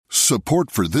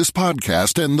Support for this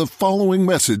podcast and the following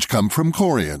message come from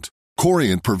Corient.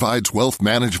 Corient provides wealth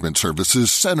management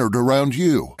services centered around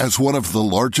you. As one of the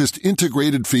largest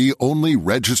integrated fee-only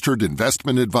registered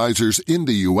investment advisors in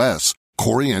the U.S.,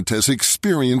 Corient has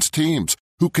experienced teams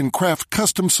who can craft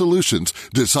custom solutions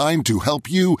designed to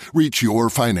help you reach your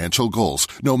financial goals,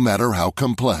 no matter how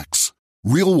complex.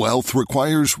 Real wealth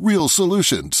requires real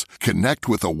solutions. Connect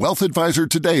with a wealth advisor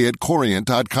today at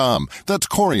Corient.com. That's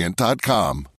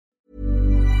Corient.com.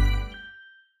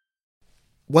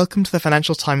 Welcome to the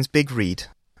Financial Times Big Read,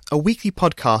 a weekly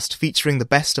podcast featuring the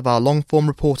best of our long-form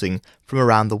reporting from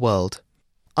around the world.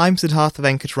 I'm Siddhartha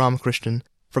Venkataramakrishnan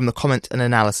from the Comment and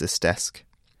Analysis Desk.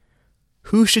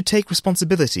 Who should take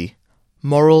responsibility,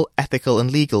 moral, ethical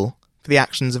and legal, for the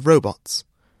actions of robots?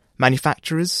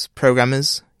 Manufacturers,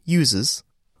 programmers, users,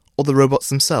 or the robots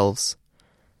themselves?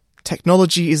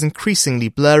 Technology is increasingly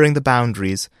blurring the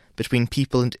boundaries between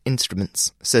people and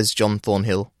instruments, says John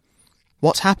Thornhill.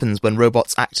 What happens when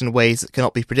robots act in ways that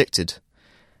cannot be predicted?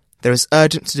 There is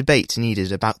urgent debate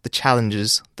needed about the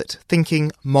challenges that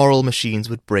thinking, moral machines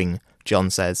would bring,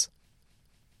 John says.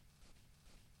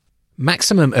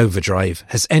 Maximum Overdrive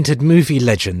has entered movie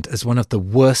legend as one of the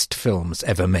worst films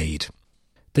ever made.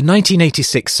 The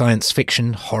 1986 science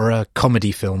fiction, horror,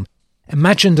 comedy film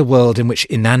imagined a world in which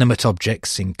inanimate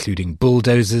objects, including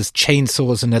bulldozers,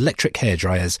 chainsaws and electric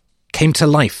hairdryers, came to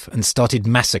life and started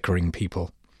massacring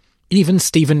people. Even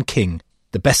Stephen King,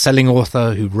 the best-selling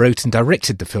author who wrote and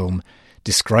directed the film,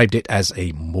 described it as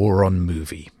a moron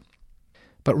movie.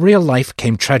 But real life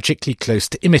came tragically close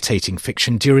to imitating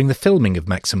fiction during the filming of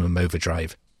Maximum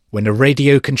Overdrive, when a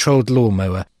radio-controlled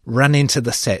lawnmower ran into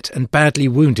the set and badly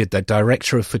wounded the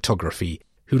director of photography,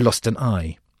 who lost an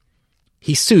eye.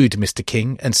 He sued Mr.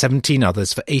 King and 17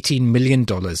 others for $18 million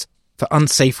for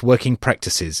unsafe working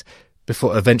practices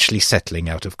before eventually settling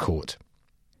out of court.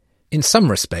 In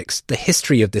some respects, the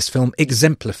history of this film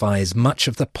exemplifies much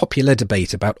of the popular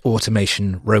debate about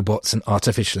automation, robots and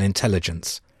artificial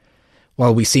intelligence.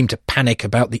 While we seem to panic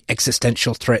about the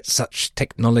existential threat such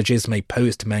technologies may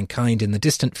pose to mankind in the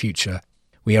distant future,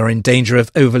 we are in danger of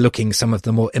overlooking some of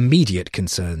the more immediate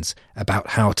concerns about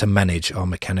how to manage our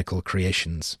mechanical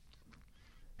creations.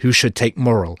 Who should take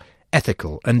moral,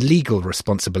 ethical and legal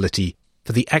responsibility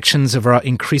for the actions of our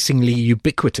increasingly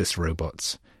ubiquitous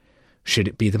robots? Should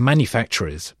it be the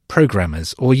manufacturers,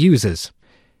 programmers or users?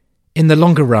 In the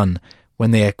longer run, when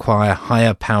they acquire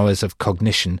higher powers of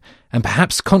cognition and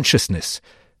perhaps consciousness,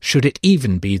 should it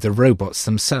even be the robots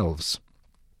themselves?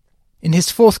 In his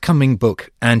forthcoming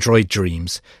book, Android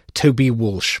Dreams, Toby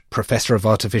Walsh, Professor of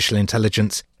Artificial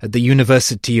Intelligence at the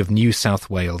University of New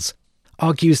South Wales,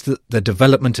 argues that the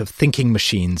development of thinking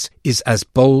machines is as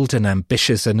bold and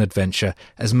ambitious an adventure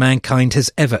as mankind has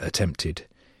ever attempted.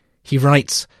 He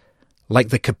writes, "Like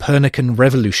the Copernican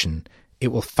revolution,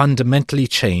 it will fundamentally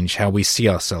change how we see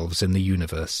ourselves in the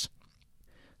universe."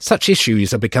 Such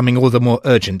issues are becoming all the more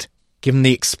urgent given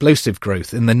the explosive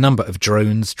growth in the number of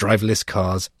drones, driverless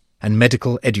cars, and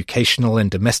medical, educational and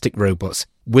domestic robots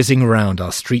whizzing around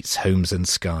our streets, homes and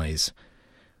skies.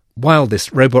 While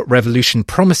this robot revolution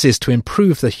promises to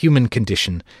improve the human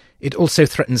condition, it also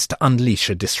threatens to unleash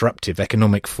a disruptive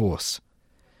economic force.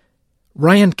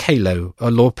 Ryan Calo,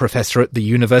 a law professor at the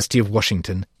University of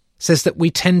Washington, says that we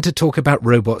tend to talk about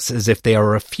robots as if they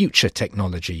are a future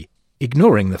technology,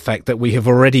 ignoring the fact that we have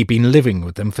already been living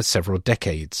with them for several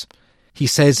decades. He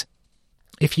says,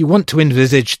 "If you want to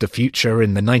envisage the future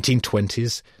in the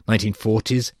 1920s,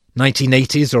 1940s,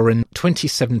 1980s or in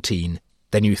 2017,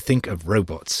 then you think of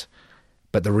robots.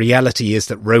 But the reality is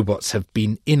that robots have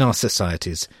been in our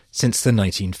societies since the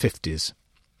 1950s.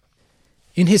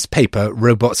 In his paper,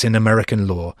 Robots in American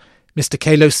Law, Mr.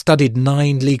 Calo studied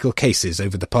 9 legal cases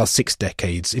over the past 6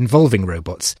 decades involving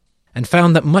robots and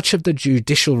found that much of the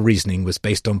judicial reasoning was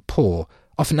based on poor,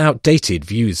 often outdated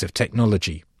views of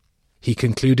technology. He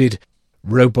concluded,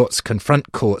 robots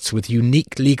confront courts with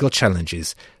unique legal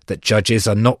challenges that judges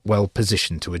are not well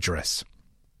positioned to address.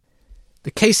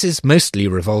 The cases mostly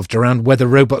revolved around whether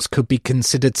robots could be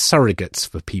considered surrogates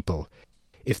for people,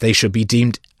 if they should be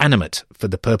deemed animate for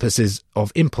the purposes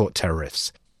of import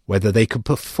tariffs, whether they could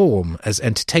perform as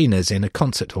entertainers in a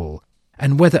concert hall,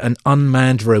 and whether an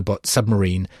unmanned robot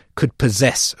submarine could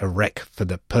possess a wreck for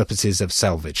the purposes of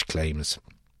salvage claims.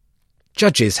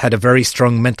 Judges had a very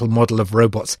strong mental model of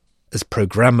robots as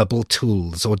programmable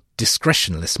tools or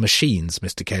discretionless machines,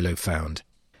 Mr. Calo found.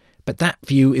 But that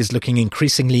view is looking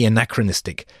increasingly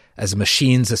anachronistic as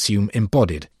machines assume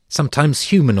embodied, sometimes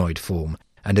humanoid form,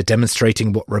 and are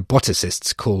demonstrating what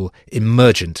roboticists call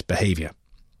emergent behaviour.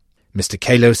 Mr.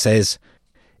 Calo says,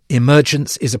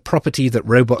 Emergence is a property that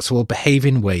robots will behave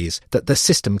in ways that the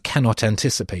system cannot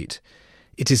anticipate.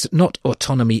 It is not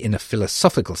autonomy in a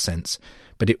philosophical sense,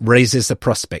 but it raises the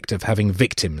prospect of having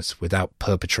victims without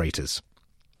perpetrators.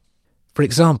 For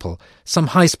example, some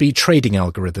high-speed trading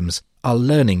algorithms are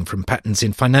learning from patterns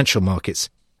in financial markets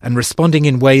and responding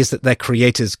in ways that their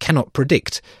creators cannot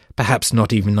predict, perhaps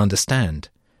not even understand.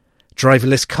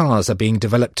 Driverless cars are being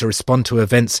developed to respond to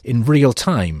events in real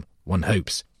time, one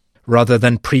hopes, rather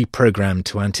than pre-programmed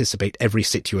to anticipate every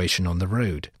situation on the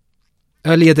road.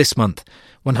 Earlier this month,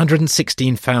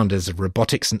 116 founders of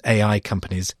robotics and AI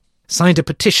companies signed a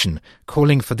petition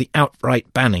calling for the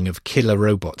outright banning of killer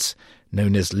robots,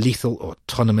 known as lethal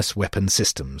autonomous weapon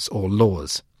systems, or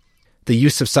LAWS. The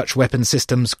use of such weapon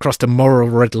systems crossed a moral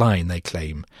red line, they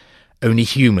claim. Only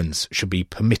humans should be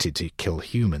permitted to kill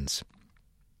humans.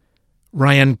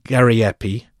 Ryan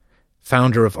Gariepi,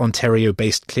 founder of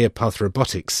Ontario-based ClearPath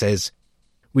Robotics, says,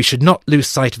 "We should not lose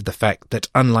sight of the fact that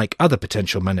unlike other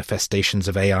potential manifestations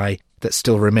of AI that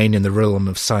still remain in the realm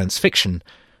of science fiction,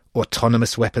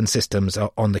 autonomous weapon systems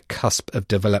are on the cusp of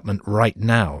development right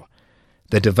now.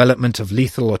 The development of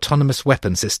lethal autonomous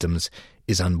weapon systems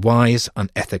is unwise,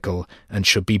 unethical, and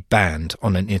should be banned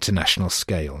on an international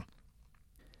scale."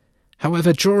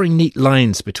 However, drawing neat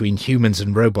lines between humans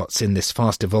and robots in this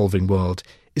fast-evolving world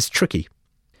is tricky.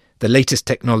 The latest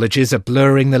technologies are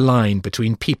blurring the line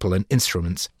between people and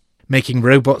instruments, making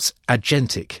robots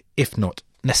agentic, if not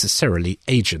necessarily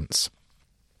agents.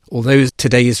 Although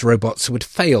today's robots would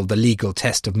fail the legal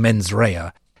test of mens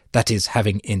rea, that is,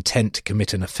 having intent to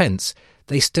commit an offence,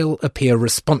 they still appear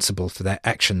responsible for their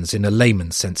actions in a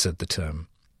layman's sense of the term.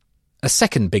 A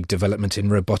second big development in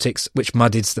robotics, which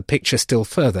muddies the picture still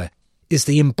further, is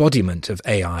the embodiment of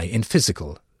AI in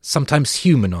physical, sometimes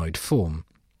humanoid form.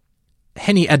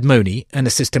 Henny Admoni, an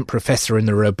assistant professor in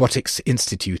the Robotics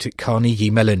Institute at Carnegie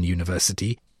Mellon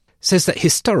University, says that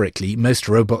historically most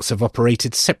robots have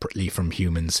operated separately from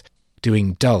humans,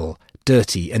 doing dull,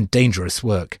 dirty and dangerous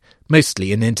work,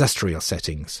 mostly in industrial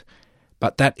settings.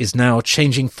 But that is now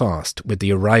changing fast with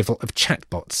the arrival of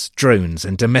chatbots, drones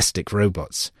and domestic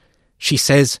robots. She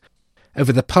says,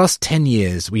 "Over the past 10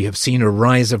 years we have seen a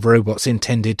rise of robots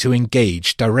intended to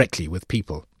engage directly with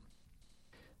people."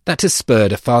 That has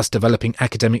spurred a fast-developing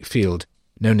academic field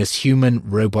known as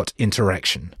human-robot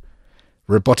interaction.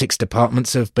 Robotics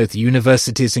departments of both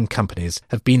universities and companies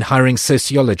have been hiring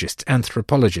sociologists,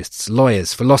 anthropologists,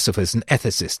 lawyers, philosophers and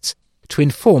ethicists to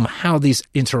inform how these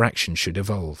interactions should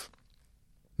evolve.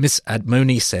 Ms.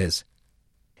 Admoni says,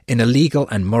 "In a legal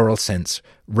and moral sense,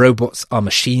 robots are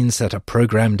machines that are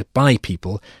programmed by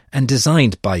people and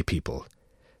designed by people.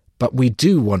 But we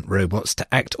do want robots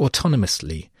to act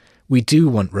autonomously. We do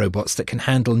want robots that can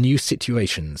handle new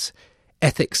situations.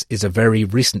 Ethics is a very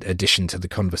recent addition to the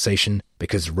conversation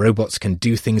because robots can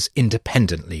do things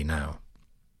independently now."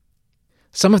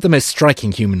 Some of the most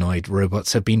striking humanoid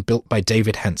robots have been built by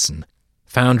David Hanson,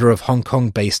 founder of Hong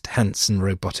Kong-based Hanson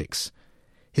Robotics.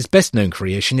 His best-known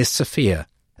creation is Sophia,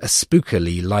 a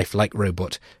spookily lifelike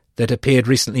robot that appeared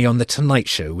recently on The Tonight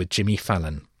Show with Jimmy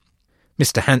Fallon.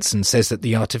 Mr. Hanson says that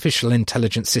the artificial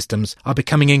intelligence systems are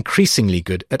becoming increasingly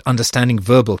good at understanding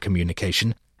verbal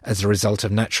communication as a result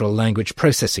of natural language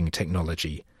processing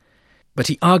technology. But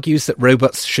he argues that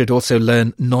robots should also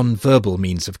learn non-verbal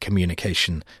means of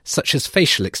communication, such as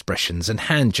facial expressions and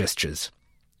hand gestures.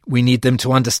 We need them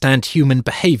to understand human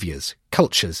behaviours,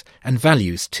 cultures, and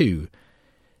values too.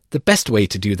 The best way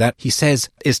to do that, he says,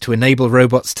 is to enable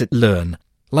robots to learn,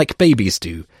 like babies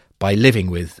do, by living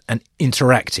with and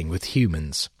interacting with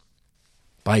humans.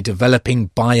 By developing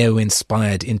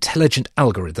bio-inspired intelligent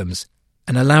algorithms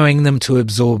and allowing them to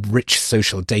absorb rich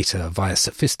social data via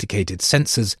sophisticated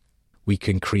sensors, we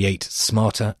can create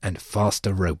smarter and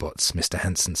faster robots, Mr.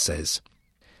 Hanson says.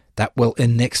 That will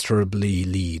inexorably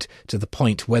lead to the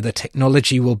point where the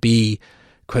technology will be,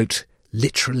 quote,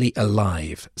 literally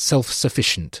alive,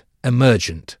 self-sufficient,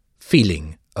 emergent,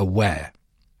 feeling, aware.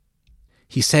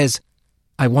 He says,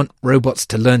 "I want robots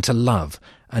to learn to love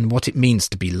and what it means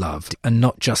to be loved, and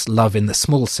not just love in the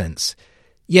small sense.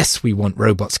 Yes, we want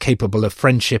robots capable of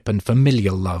friendship and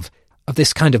familial love, of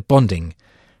this kind of bonding.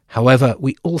 However,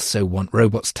 we also want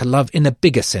robots to love in a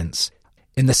bigger sense,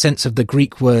 in the sense of the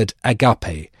Greek word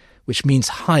agape, which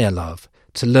means higher love,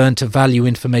 to learn to value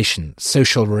information,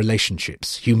 social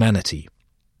relationships, humanity."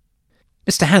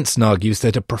 Mr. Hanson argues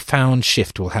that a profound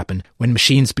shift will happen when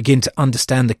machines begin to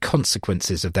understand the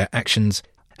consequences of their actions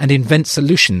and invent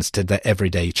solutions to their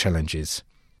everyday challenges.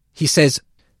 He says,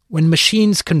 "When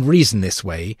machines can reason this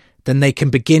way, then they can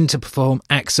begin to perform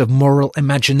acts of moral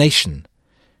imagination.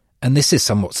 And this is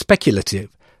somewhat speculative,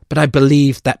 but I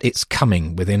believe that it's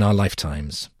coming within our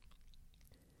lifetimes.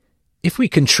 If we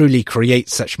can truly create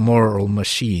such moral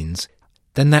machines,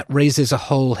 then that raises a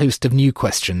whole host of new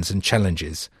questions and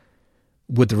challenges.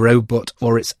 Would the robot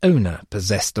or its owner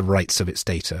possess the rights of its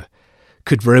data?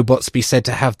 Could robots be said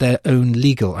to have their own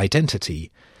legal identity?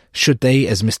 Should they,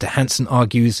 as Mr. Hansen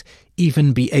argues,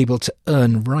 even be able to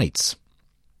earn rights?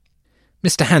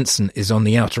 Mr. Hansen is on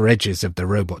the outer edges of the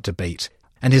robot debate,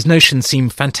 and his notions seem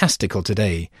fantastical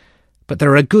today, but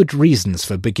there are good reasons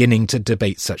for beginning to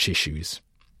debate such issues.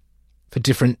 For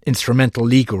different instrumental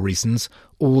legal reasons,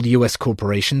 all US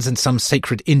corporations and some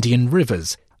sacred Indian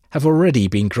rivers have already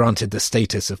been granted the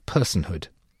status of personhood.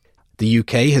 The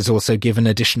UK has also given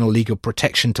additional legal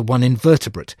protection to one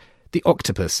invertebrate, the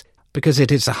octopus, because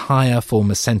it is a higher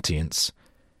form of sentience.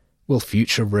 Will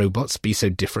future robots be so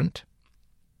different?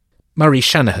 Murray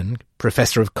Shanahan,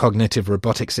 Professor of Cognitive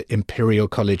Robotics at Imperial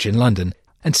College in London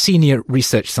and Senior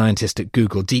Research Scientist at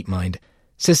Google DeepMind,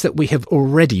 says that we have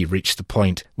already reached the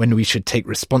point when we should take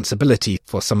responsibility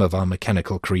for some of our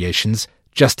mechanical creations,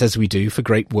 just as we do for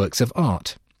great works of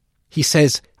art. He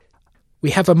says,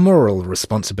 "We have a moral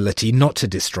responsibility not to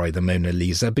destroy the Mona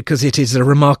Lisa because it is a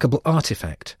remarkable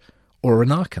artifact, or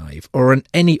an archive, or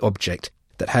any object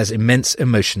that has immense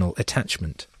emotional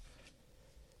attachment."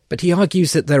 But he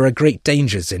argues that there are great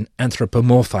dangers in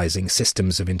anthropomorphizing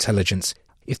systems of intelligence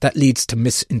if that leads to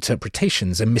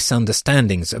misinterpretations and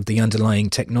misunderstandings of the underlying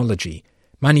technology.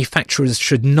 Manufacturers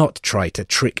should not try to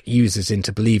trick users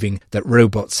into believing that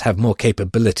robots have more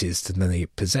capabilities than they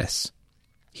possess.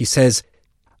 He says,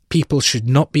 people should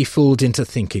not be fooled into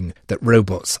thinking that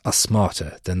robots are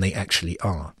smarter than they actually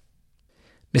are.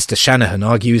 Mr. Shanahan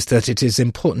argues that it is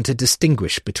important to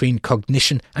distinguish between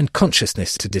cognition and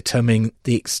consciousness to determine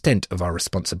the extent of our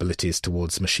responsibilities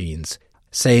towards machines,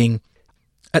 saying,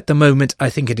 "At the moment, I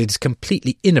think it is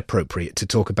completely inappropriate to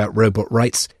talk about robot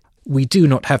rights. We do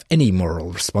not have any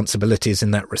moral responsibilities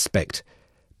in that respect,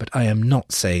 but I am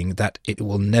not saying that it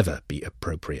will never be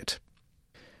appropriate.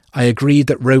 I agree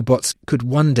that robots could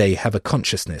one day have a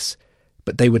consciousness,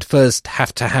 but they would first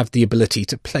have to have the ability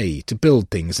to play, to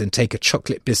build things and take a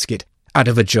chocolate biscuit out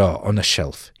of a jar on a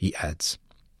shelf," he adds.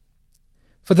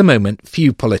 For the moment,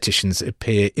 few politicians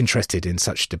appear interested in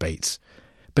such debates,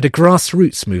 but a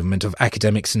grassroots movement of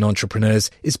academics and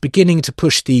entrepreneurs is beginning to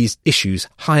push these issues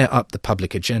higher up the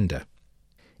public agenda.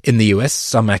 In the US,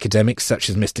 some academics,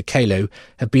 such as Mr. Kalo,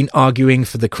 have been arguing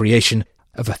for the creation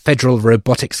of a federal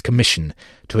robotics commission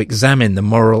to examine the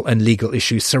moral and legal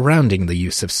issues surrounding the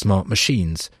use of smart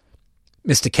machines.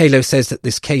 Mr. Kalo says that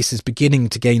this case is beginning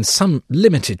to gain some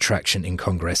limited traction in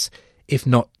Congress, if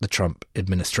not the Trump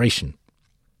administration.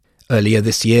 Earlier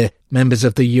this year, members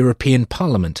of the European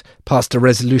Parliament passed a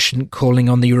resolution calling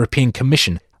on the European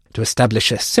Commission to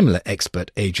establish a similar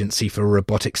expert agency for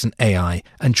robotics and AI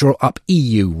and draw up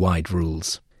EU-wide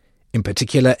rules. In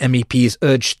particular, MEPs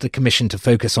urged the Commission to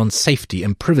focus on safety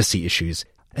and privacy issues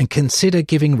and consider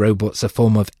giving robots a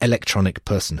form of electronic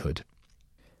personhood.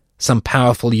 Some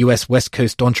powerful US West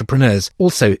Coast entrepreneurs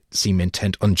also seem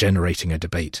intent on generating a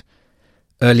debate.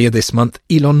 Earlier this month,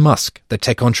 Elon Musk, the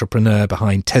tech entrepreneur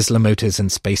behind Tesla Motors and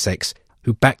SpaceX,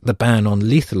 who backed the ban on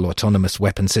lethal autonomous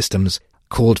weapon systems,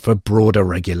 called for broader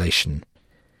regulation.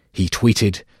 He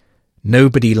tweeted,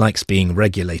 "Nobody likes being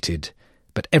regulated,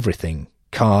 but everything,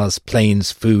 cars,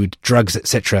 planes, food, drugs,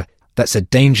 etc., that's a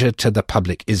danger to the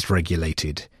public is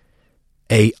regulated.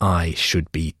 AI should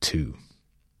be too."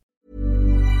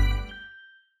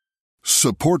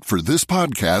 Support for this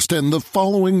podcast and the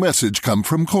following message come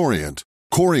from Corient.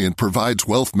 Corient provides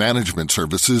wealth management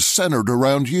services centered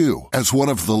around you. As one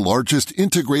of the largest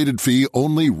integrated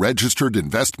fee-only registered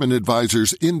investment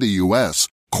advisors in the U.S.,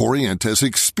 Corient has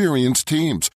experienced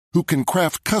teams who can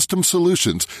craft custom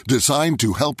solutions designed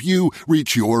to help you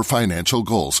reach your financial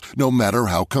goals, no matter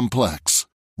how complex.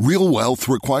 Real wealth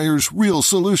requires real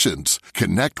solutions.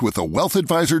 Connect with a wealth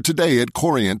advisor today at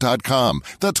Corient.com.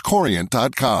 That's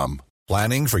Corient.com.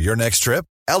 Planning for your next trip?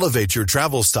 Elevate your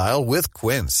travel style with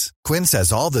Quince. Quince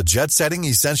has all the jet-setting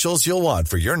essentials you'll want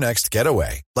for your next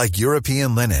getaway, like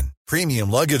European linen,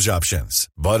 premium luggage options,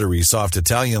 buttery soft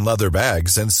Italian leather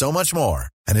bags, and so much more.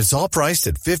 And it's all priced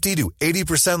at 50 to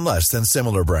 80% less than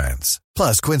similar brands.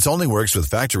 Plus, Quince only works with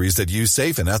factories that use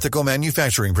safe and ethical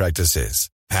manufacturing practices.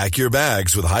 Pack your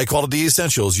bags with high-quality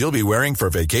essentials you'll be wearing for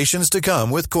vacations to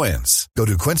come with Quince. Go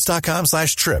to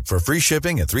quince.com/trip for free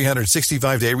shipping and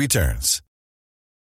 365-day returns.